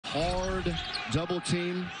hard double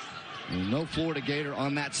team. No Florida Gator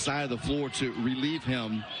on that side of the floor to relieve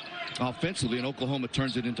him offensively, and Oklahoma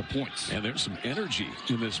turns it into points. And there's some energy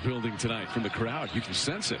in this building tonight from the crowd. You can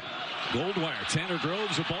sense it. Goldwire, Tanner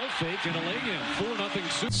Groves, a ball fake and a lay-in.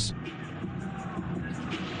 4-0 suits.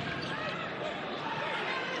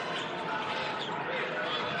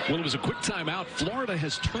 Well, it was a quick timeout. Florida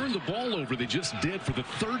has turned the ball over. They just did for the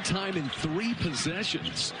third time in 3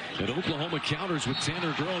 possessions. And Oklahoma counters with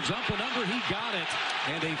Tanner Groves. Up and under, he got it.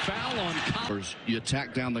 And a foul on Collins. You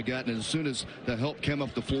attack down the gut, and as soon as the help came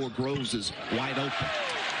up the floor, Groves is wide open.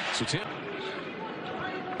 So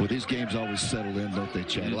well, these games always settle in, don't they,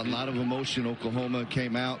 Chad? A lot of emotion. Oklahoma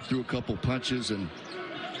came out, threw a couple punches, and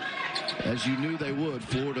as you knew they would,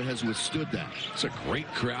 Florida has withstood that. It's a great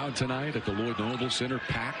crowd tonight at the Lloyd Noble Center,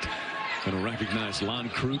 packed. Going to recognize Lon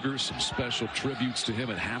Kruger, some special tributes to him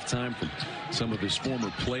at halftime from some of his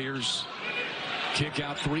former players. Kick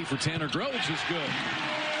out 3 for Tanner Groves is good.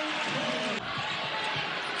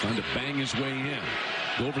 Trying to bang his way in.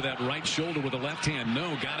 Go over that right shoulder with a left hand.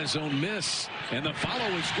 No, got his own miss. And the follow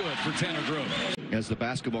is good for Tanner Groves. As the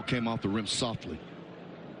basketball came off the rim softly.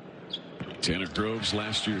 Tanner Groves,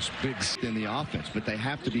 last year's big in the offense, but they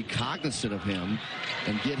have to be cognizant of him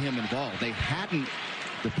and get him involved. They hadn't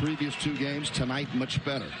the previous 2 games. Tonight, much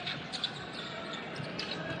better.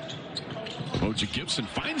 Moji Gibson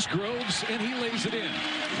finds Groves, and he lays it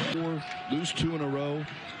in. Lose 2 in a row,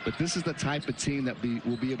 but this is the type of team that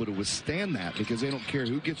will be able to withstand that because they don't care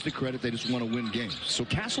who gets the credit. They just want to win games. So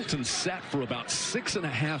Castleton sat for about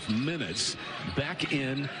 6.5 minutes back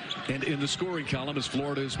in and in the scoring column as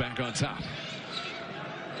Florida is back on top.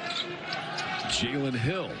 Jalen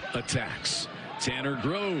Hill attacks. Tanner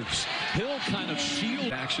Groves. Hill kind of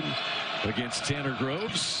shield action against Tanner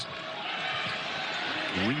Groves.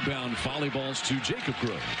 Rebound volleyballs to Jacob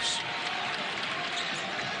Groves.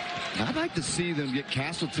 I'd like to see them get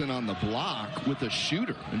Castleton on the block with a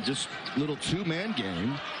shooter and just little 2-man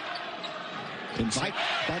game. Invite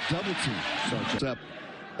that double team. So up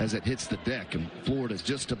as it hits the deck, and Florida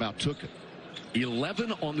just about took it.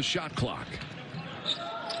 11 on the shot clock.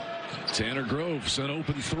 Tanner Groves, an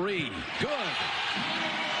open 3. Good.